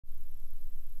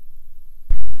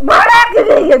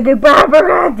opening of the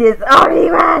Barber is already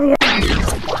ready.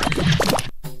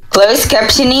 Closed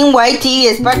captioning YTV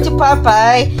is brought to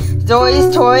Popeye,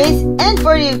 Zoids Toys, and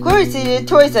for the of course the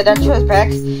toys that are trust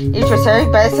packs, interest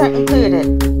packs are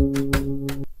included.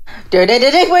 For the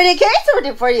case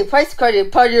for the price card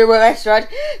in part of your restaurant.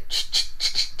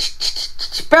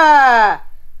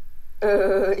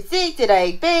 See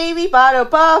today, baby bottle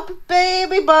pop,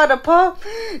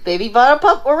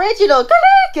 original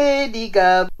candy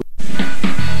gum.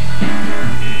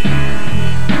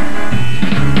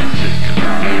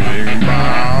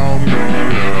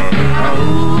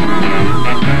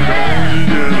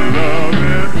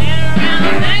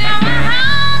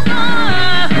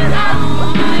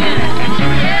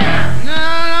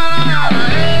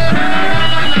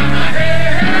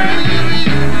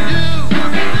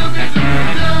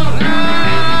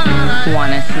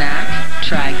 Want a snack?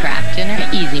 Try Kraft Dinner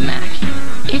Easy Mac.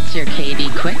 It's your KD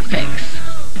Quick Fix.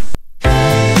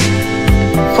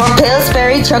 For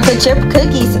Pillsbury chocolate chip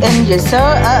cookies and your soul,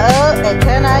 and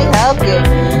can I help you?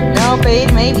 No,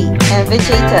 babe, maybe. And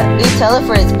Vegeta, Nutella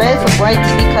for his bread from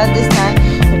YTV cut this time.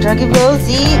 And Druggy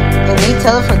Rosie, and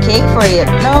Nutella for cake for you.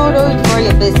 No, for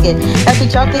your biscuit. Happy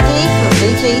chocolate cake from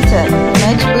Vegeta.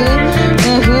 Match boo,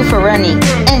 and who for running.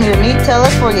 And your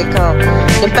Nutella for your coat.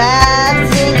 The bad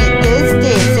singing, this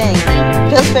singing.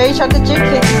 Pillsbury chocolate chip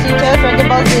cookies, Nutella from the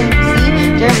Boston.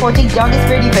 See, Jared 14, youngest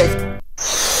birdie best.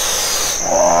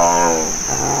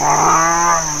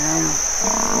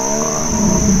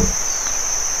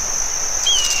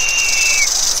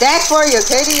 That's for your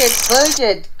candy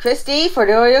explosion. Christie for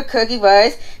the Oreo cookie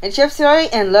bars and chip story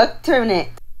and look terminate.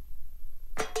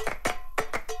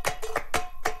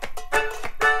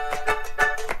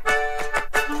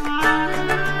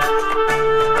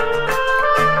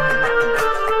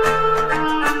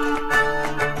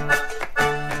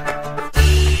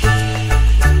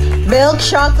 Milk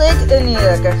chocolate and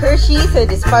your Hershey so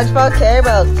the SpongeBob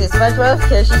caramel to SpongeBob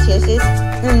Hershey kisses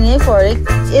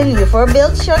in for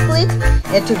milk chocolate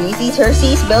and to Reese's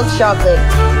Hershey's milk chocolate.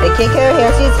 The kick out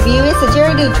Hershey's view is a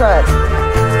Jerry Neutron.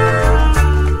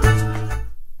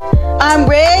 I'm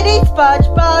ready,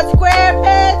 SpongeBob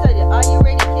SquarePants. Are you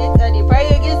ready, kids? Are you ready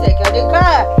to get sick of the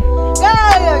car? Go!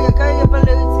 Your car, your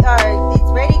balloons are.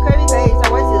 It's ready, Creme face. I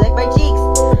want to lick my cheeks.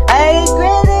 I'm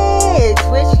ready.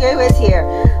 Switch game is here.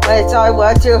 But I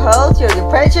want to hold you. The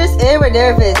pressures and we're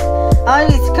nervous.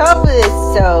 I'm his accomplice,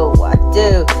 so what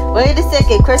do? Wait a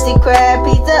second, Christie crab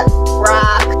pizza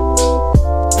rock.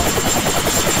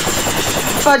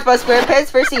 SpongeBob SquarePants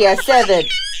first he has 7.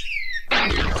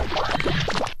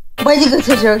 Why did you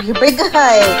go to your big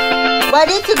guy? Why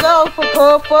did you go for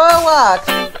a walk?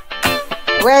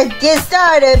 Let's get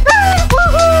started.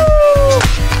 Woohoo!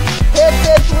 Hit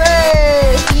the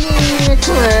break.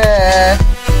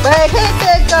 But hit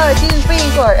the go, 2,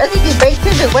 3, 4. I think you break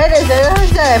to the winners of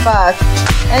the box.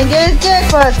 And get a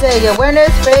jackpot to your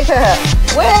winners breaker.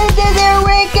 When did the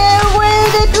record win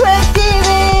the 20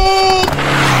 week?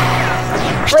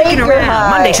 Sticking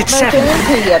around Mondays at 7.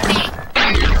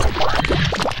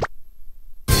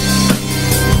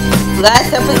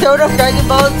 Last episode of Dragon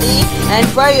Ball Z and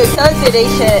try your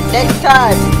consolation next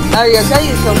time. Now your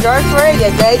cousins from Dark Ring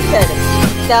and Day 10.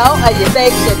 Now I just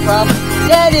baked it from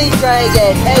Daddy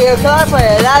Dragon and your car for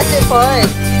the last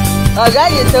point. I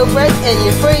got you so fresh and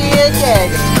you're free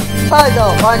again.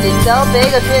 Puzzle on the cell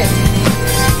big of it.